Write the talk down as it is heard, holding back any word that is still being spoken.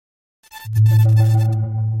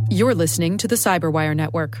You're listening to the Cyberwire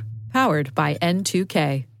Network, powered by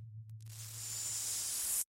N2K.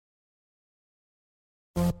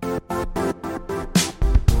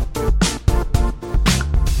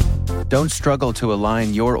 Don't struggle to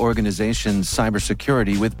align your organization's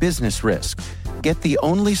cybersecurity with business risk. Get the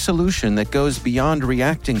only solution that goes beyond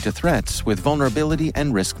reacting to threats with vulnerability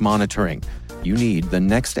and risk monitoring. You need the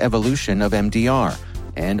next evolution of MDR,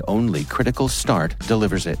 and only Critical Start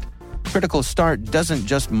delivers it. Critical Start doesn't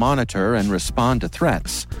just monitor and respond to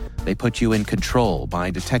threats. They put you in control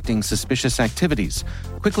by detecting suspicious activities,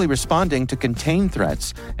 quickly responding to contain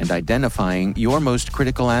threats, and identifying your most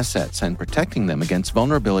critical assets and protecting them against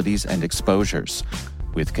vulnerabilities and exposures.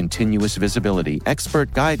 With continuous visibility,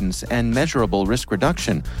 expert guidance, and measurable risk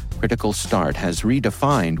reduction, Critical Start has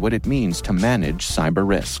redefined what it means to manage cyber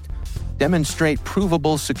risk. Demonstrate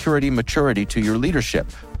provable security maturity to your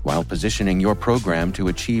leadership while positioning your program to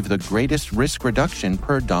achieve the greatest risk reduction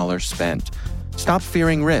per dollar spent. Stop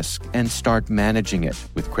fearing risk and start managing it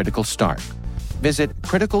with Critical Start. Visit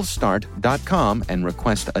criticalstart.com and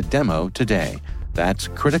request a demo today. That's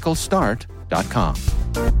criticalstart.com.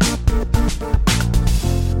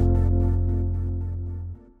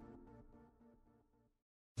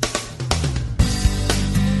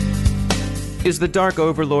 Is the Dark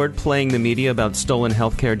Overlord playing the media about stolen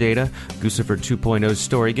healthcare data? Guccifer 2.0's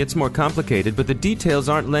story gets more complicated, but the details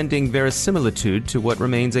aren't lending verisimilitude to what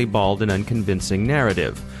remains a bald and unconvincing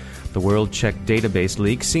narrative. The WorldCheck database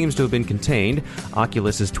leak seems to have been contained.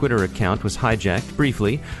 Oculus's Twitter account was hijacked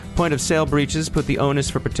briefly. Point-of-sale breaches put the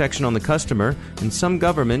onus for protection on the customer, and some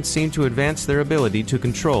governments seem to advance their ability to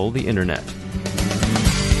control the internet.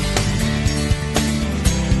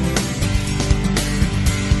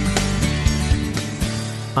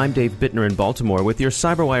 I'm Dave Bittner in Baltimore with your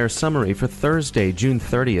CyberWire summary for Thursday, June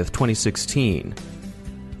 30th, 2016.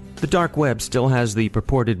 The dark web still has the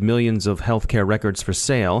purported millions of healthcare records for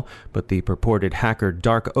sale, but the purported hacker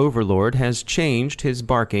Dark Overlord has changed his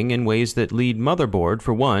barking in ways that lead Motherboard,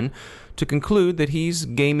 for one, to conclude that he's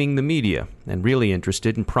gaming the media and really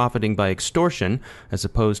interested in profiting by extortion as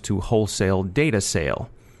opposed to wholesale data sale.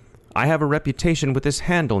 I have a reputation with this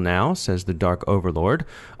handle now, says the Dark Overlord.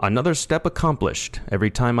 Another step accomplished. Every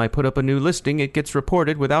time I put up a new listing, it gets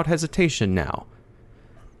reported without hesitation now.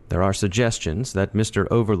 There are suggestions that Mr.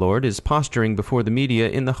 Overlord is posturing before the media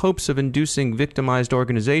in the hopes of inducing victimized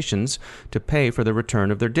organizations to pay for the return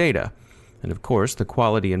of their data. And of course, the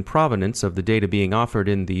quality and provenance of the data being offered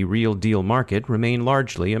in the real deal market remain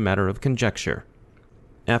largely a matter of conjecture.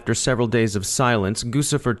 After several days of silence,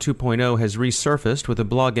 Guccifer 2.0 has resurfaced with a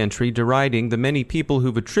blog entry deriding the many people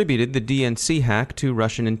who've attributed the DNC hack to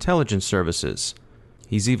Russian intelligence services.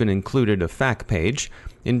 He's even included a fact page.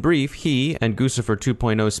 In brief, he, and Guccifer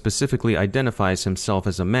 2.0 specifically identifies himself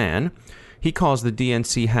as a man. He calls the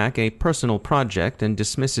DNC hack a personal project and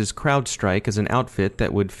dismisses CrowdStrike as an outfit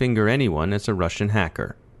that would finger anyone as a Russian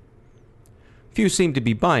hacker. Few seem to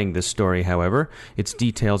be buying this story, however. Its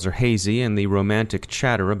details are hazy, and the romantic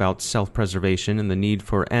chatter about self-preservation and the need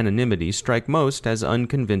for anonymity strike most as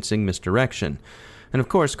unconvincing misdirection. And of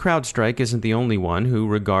course, CrowdStrike isn't the only one who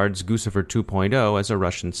regards Guccifer 2.0 as a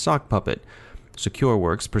Russian sock puppet.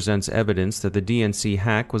 SecureWorks presents evidence that the DNC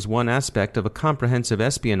hack was one aspect of a comprehensive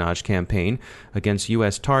espionage campaign against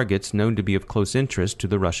U.S. targets known to be of close interest to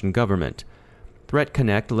the Russian government.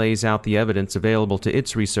 ThreatConnect lays out the evidence available to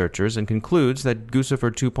its researchers and concludes that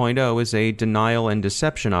Guccifer 2.0 is a denial and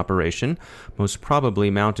deception operation, most probably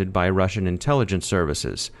mounted by Russian intelligence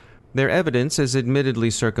services. Their evidence is admittedly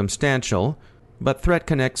circumstantial, but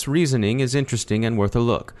ThreatConnect's reasoning is interesting and worth a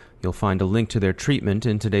look. You'll find a link to their treatment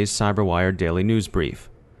in today's CyberWire Daily News Brief.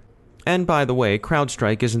 And by the way,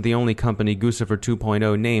 CrowdStrike isn't the only company Guccifer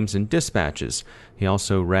 2.0 names in dispatches. He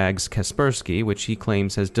also rags Kaspersky, which he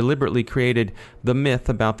claims has deliberately created the myth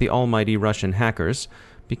about the almighty Russian hackers,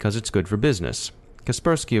 because it's good for business.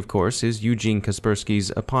 Kaspersky, of course, is Eugene Kaspersky's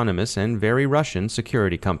eponymous and very Russian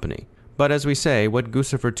security company. But as we say, what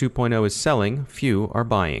Guccifer 2.0 is selling, few are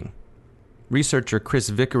buying. Researcher Chris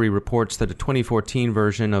Vickery reports that a 2014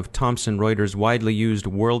 version of Thomson Reuters' widely used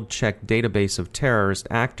WorldCheck database of terrorist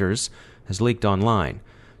actors has leaked online.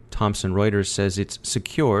 Thomson Reuters says it's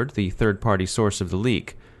secured the third-party source of the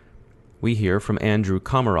leak. We hear from Andrew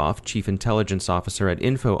Komarov, Chief Intelligence Officer at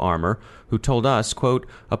InfoArmor, who told us, quote,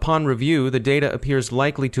 "Upon review, the data appears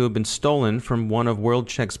likely to have been stolen from one of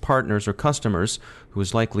WorldCheck's partners or customers who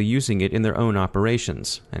is likely using it in their own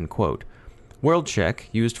operations," end quote. WorldCheck,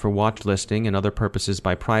 used for watch listing and other purposes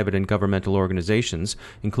by private and governmental organizations,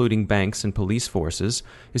 including banks and police forces,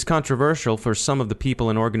 is controversial for some of the people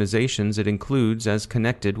and organizations it includes as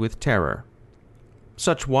connected with terror.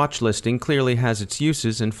 Such watch listing clearly has its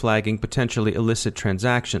uses in flagging potentially illicit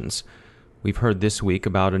transactions. We've heard this week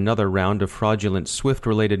about another round of fraudulent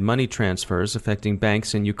SWIFT-related money transfers affecting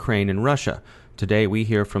banks in Ukraine and Russia. Today we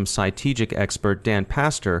hear from Cytegic expert Dan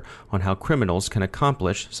Pastor on how criminals can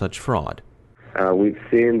accomplish such fraud. We've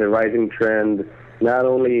seen the rising trend not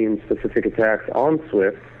only in specific attacks on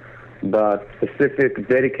SWIFT, but specific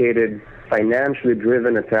dedicated financially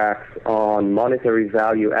driven attacks on monetary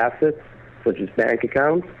value assets, such as bank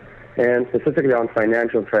accounts, and specifically on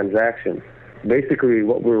financial transactions. Basically,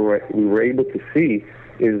 what we were able to see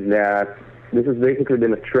is that this has basically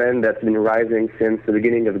been a trend that's been rising since the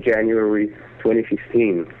beginning of January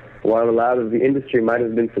 2015. While a lot of the industry might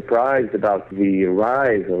have been surprised about the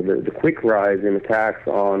rise or the quick rise in attacks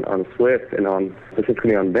on SWIFT and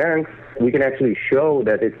specifically on banks, we can actually show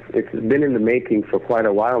that it's been in the making for quite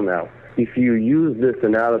a while now. If you use this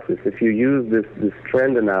analysis, if you use this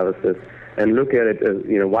trend analysis and look at it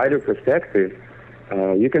in a wider perspective,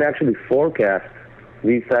 you can actually forecast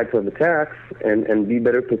these types of attacks and be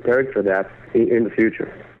better prepared for that in the future.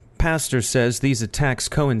 Pastor says these attacks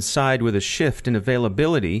coincide with a shift in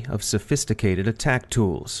availability of sophisticated attack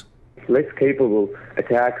tools. Less capable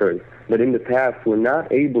attackers, but in the past were not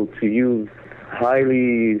able to use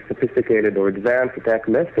highly sophisticated or advanced attack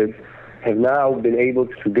methods, have now been able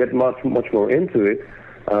to get much more into it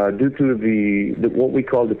due to the what we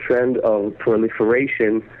call the trend of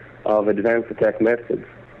proliferation of advanced attack methods.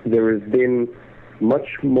 There has been much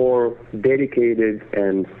more dedicated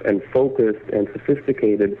and focused and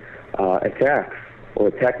sophisticated attacks or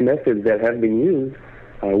attack methods that have been used,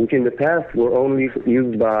 which in the past were only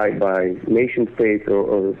used by nation-states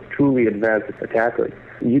or truly advanced attackers.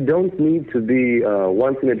 You don't need to be a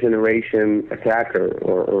once-in-a-generation attacker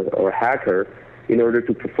or hacker in order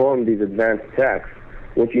to perform these advanced attacks.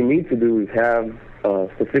 What you need to do is have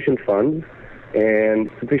sufficient funds and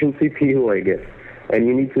sufficient CPU, I guess. And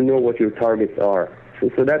you need to know what your targets are.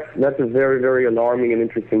 So that's a very, very alarming and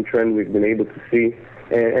interesting trend we've been able to see.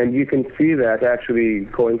 And you can see that actually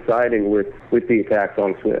coinciding with the attacks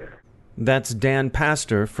on SWIFT. That's Dan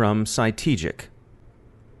Pastor from Cytegic.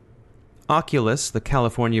 Oculus, the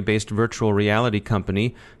California-based virtual reality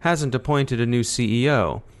company, hasn't appointed a new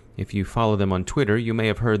CEO. If you follow them on Twitter, you may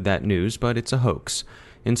have heard that news, but it's a hoax.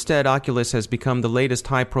 Instead, Oculus has become the latest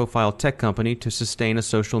high-profile tech company to sustain a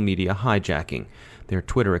social media hijacking. Their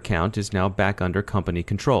Twitter account is now back under company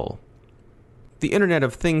control. The Internet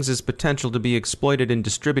of Things' potential to be exploited in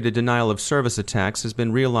distributed denial-of-service attacks has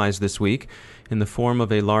been realized this week in the form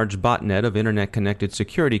of a large botnet of Internet-connected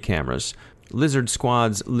security cameras. Lizard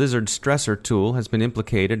Squad's Lizard Stressor tool has been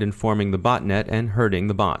implicated in forming the botnet and hurting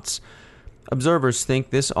the bots. Observers think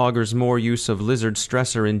this augurs more use of Lizard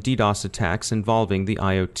Stressor in DDoS attacks involving the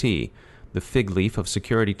IoT. The fig leaf of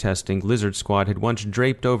security testing Lizard Squad had once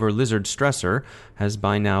draped over Lizard Stressor has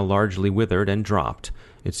by now largely withered and dropped.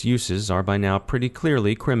 Its uses are by now pretty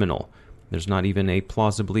clearly criminal. There's not even a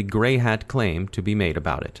plausibly gray hat claim to be made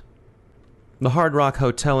about it. The Hard Rock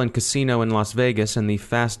Hotel and Casino in Las Vegas and the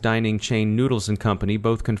fast dining chain Noodles & Company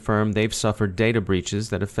both confirm they've suffered data breaches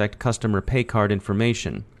that affect customer pay card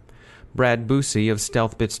information. Brad Boosie of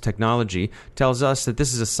StealthBits Technology tells us that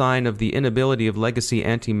this is a sign of the inability of legacy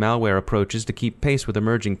anti-malware approaches to keep pace with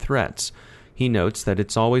emerging threats. He notes that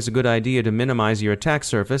it's always a good idea to minimize your attack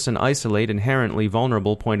surface and isolate inherently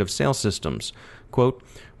vulnerable point-of-sale systems. Quote,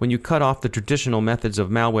 when you cut off the traditional methods of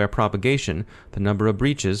malware propagation, the number of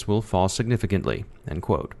breaches will fall significantly. End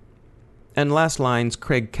quote. And Last Line's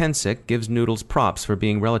Craig Kensick gives Noodles props for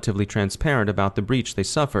being relatively transparent about the breach they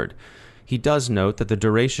suffered. He does note that the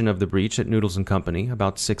duration of the breach at Noodles & Company,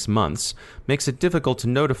 about 6 months, makes it difficult to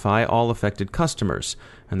notify all affected customers,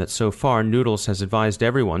 and that so far Noodles has advised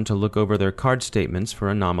everyone to look over their card statements for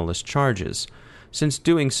anomalous charges. Since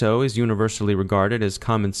doing so is universally regarded as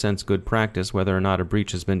common-sense good practice whether or not a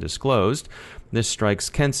breach has been disclosed, this strikes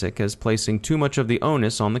Kensick as placing too much of the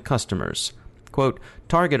onus on the customers. Quote,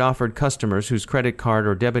 Target offered customers whose credit card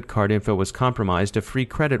or debit card info was compromised a free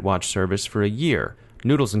credit watch service for a year.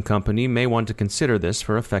 Noodles & Company may want to consider this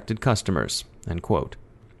for affected customers. End quote.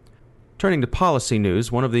 Turning to policy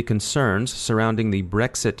news, one of the concerns surrounding the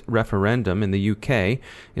Brexit referendum in the UK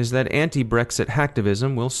is that anti-Brexit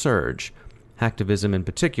hacktivism will surge. Hacktivism in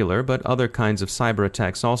particular, but other kinds of cyber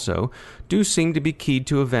attacks also, do seem to be keyed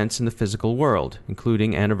to events in the physical world,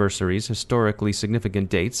 including anniversaries, historically significant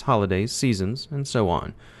dates, holidays, seasons, and so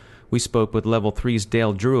on. We spoke with Level 3's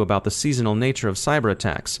Dale Drew about the seasonal nature of cyber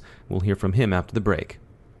attacks. We'll hear from him after the break.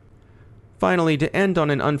 Finally, to end on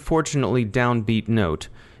an unfortunately downbeat note,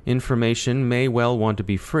 information may well want to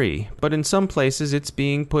be free, but in some places it's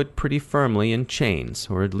being put pretty firmly in chains,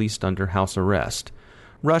 or at least under house arrest.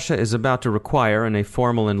 Russia is about to require, in a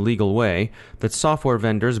formal and legal way, that software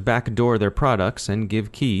vendors backdoor their products and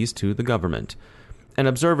give keys to the government. And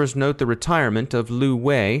observers note the retirement of Lu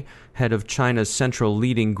Wei, head of China's central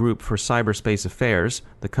leading group for cyberspace affairs,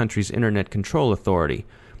 the country's Internet Control Authority.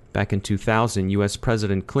 Back in 2000, U.S.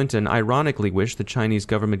 President Clinton ironically wished the Chinese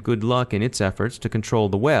government good luck in its efforts to control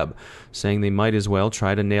the web, saying they might as well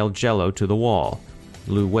try to nail Jello to the wall.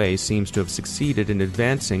 Lu Wei seems to have succeeded in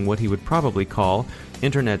advancing what he would probably call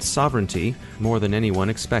Internet sovereignty more than anyone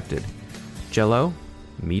expected. Jello,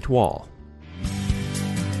 meet wall.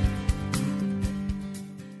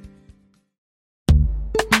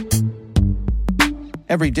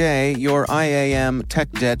 Every day, your IAM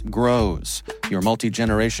tech debt grows. Your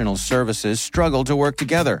multi-generational services struggle to work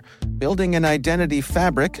together. Building an identity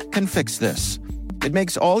fabric can fix this. It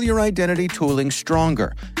makes all your identity tooling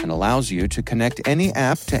stronger and allows you to connect any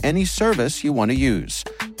app to any service you want to use,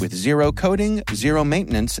 with zero coding, zero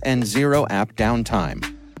maintenance, and zero app downtime.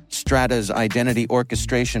 Strata's identity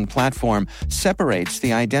orchestration platform separates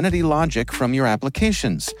the identity logic from your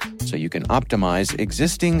applications, so you can optimize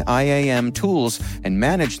existing IAM tools and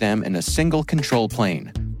manage them in a single control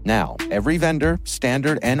plane. Now, every vendor,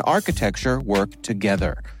 standard, and architecture work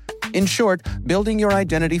together. In short, building your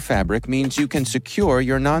identity fabric means you can secure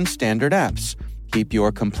your non-standard apps, keep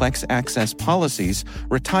your complex access policies,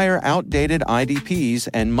 retire outdated IDPs,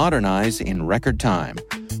 and modernize in record time.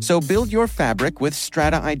 So build your fabric with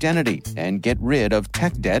Strata Identity and get rid of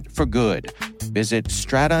tech debt for good. Visit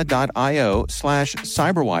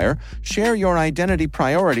strata.io/cyberwire, share your identity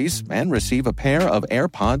priorities, and receive a pair of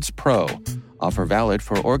AirPods Pro. Offer valid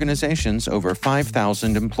for organizations over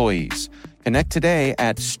 5,000 employees. Connect today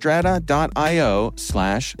at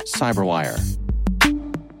strata.io/cyberwire.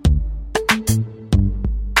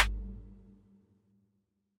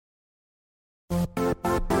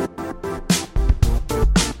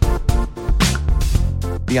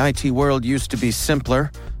 The IT world used to be simpler.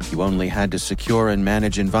 You only had to secure and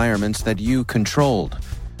manage environments that you controlled.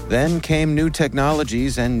 Then came new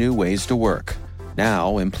technologies and new ways to work.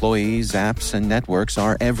 Now, employees, apps, and networks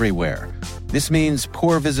are everywhere. This means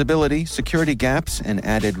poor visibility, security gaps, and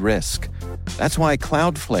added risk. That's why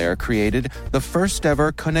Cloudflare created the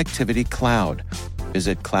first-ever connectivity cloud.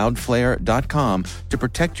 Visit cloudflare.com to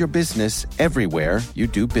protect your business everywhere you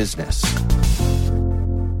do business.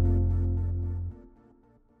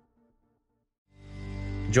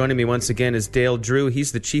 Joining me once again is Dale Drew.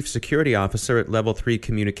 He's the Chief Security Officer at Level 3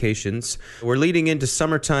 Communications. We're leading into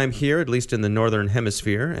summertime here, at least in the Northern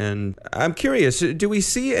Hemisphere. And I'm curious, do we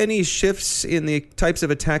see any shifts in the types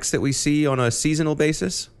of attacks that we see on a seasonal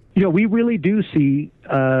basis? You know, we really do see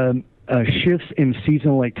shifts in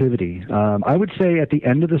seasonal activity. I would say at the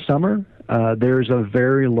end of the summer, there's a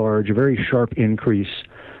very sharp increase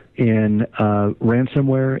in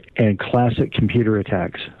ransomware and classic computer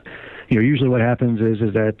attacks. You know, usually what happens is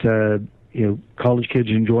that college kids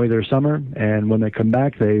enjoy their summer, and when they come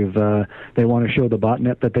back, they want to show the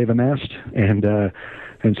botnet that they've amassed, and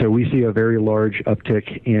so we see a very large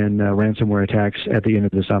uptick in ransomware attacks at the end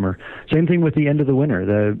of the summer. Same thing with the end of the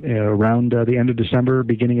winter, around the end of December,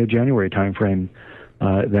 beginning of January timeframe.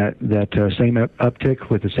 That same uptick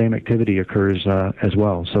with the same activity occurs as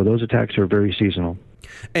well. So those attacks are very seasonal.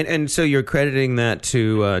 And so you're crediting that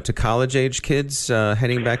to college-age kids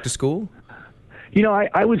heading back to school? You know,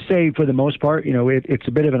 I would say for the most part, you know, it's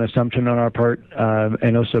a bit of an assumption on our part,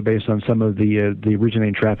 and also based on some of the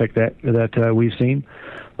originating traffic that we've seen.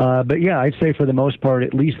 But yeah, I'd say for the most part,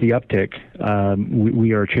 at least the uptick,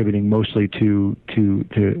 we are attributing mostly to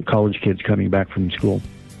college kids coming back from school.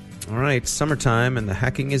 All right, summertime and the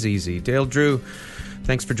hacking is easy. Dale Drew,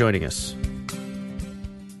 thanks for joining us.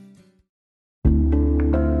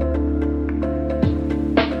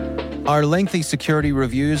 Are lengthy security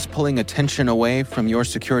reviews pulling attention away from your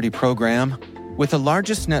security program? With the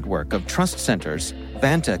largest network of trust centers,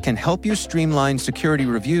 Vanta can help you streamline security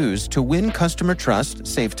reviews to win customer trust,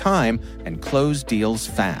 save time, and close deals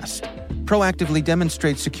fast. Proactively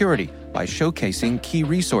demonstrate security by showcasing key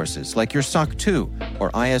resources like your SOC 2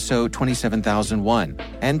 or ISO 27001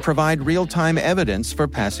 and provide real-time evidence for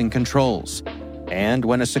passing controls. And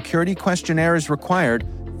when a security questionnaire is required,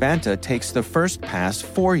 Vanta takes the first pass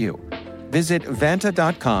for you. Visit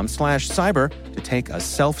vanta.com/cyber to take a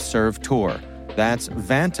self-serve tour. That's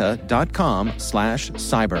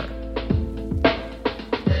vanta.com/cyber.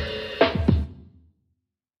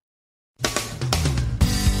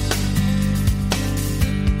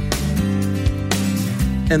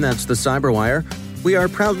 And that's the Cyberwire. We are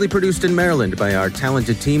proudly produced in Maryland by our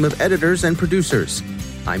talented team of editors and producers.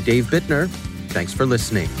 I'm Dave Bittner. Thanks for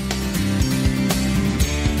listening.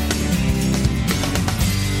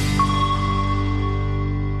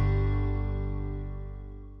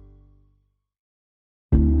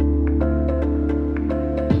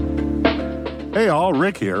 Hey all,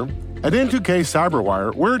 Rick here. At N2K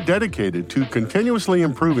CyberWire, we're dedicated to continuously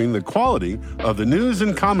improving the quality of the news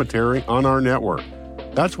and commentary on our network.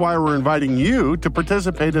 That's why we're inviting you to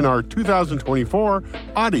participate in our 2024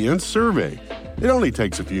 audience survey. It only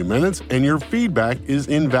takes a few minutes, and your feedback is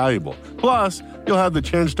invaluable. Plus, you'll have the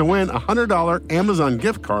chance to win a $100 Amazon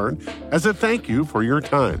gift card as a thank you for your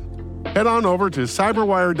time. Head on over to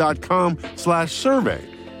cyberwire.com/survey.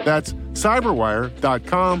 That's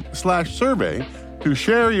cyberwire.com/survey to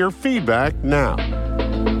share your feedback now.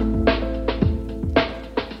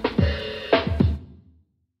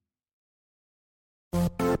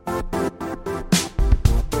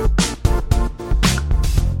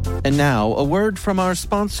 And now, a word from our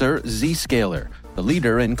sponsor, Zscaler, the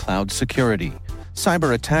leader in cloud security.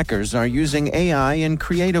 Cyber attackers are using AI in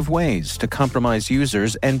creative ways to compromise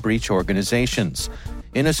users and breach organizations.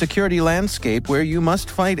 In a security landscape where you must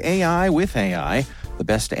fight AI with AI, the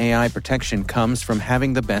best AI protection comes from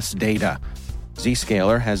having the best data.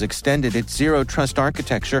 Zscaler has extended its Zero Trust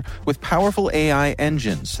architecture with powerful AI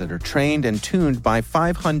engines that are trained and tuned by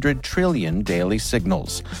 500 trillion daily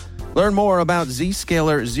signals. Learn more about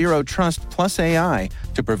Zscaler Zero Trust Plus AI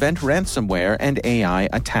to prevent ransomware and AI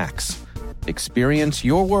attacks. Experience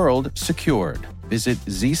your world secured. Visit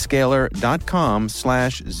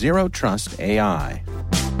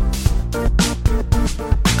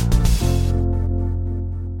zscaler.com/zerotrustai.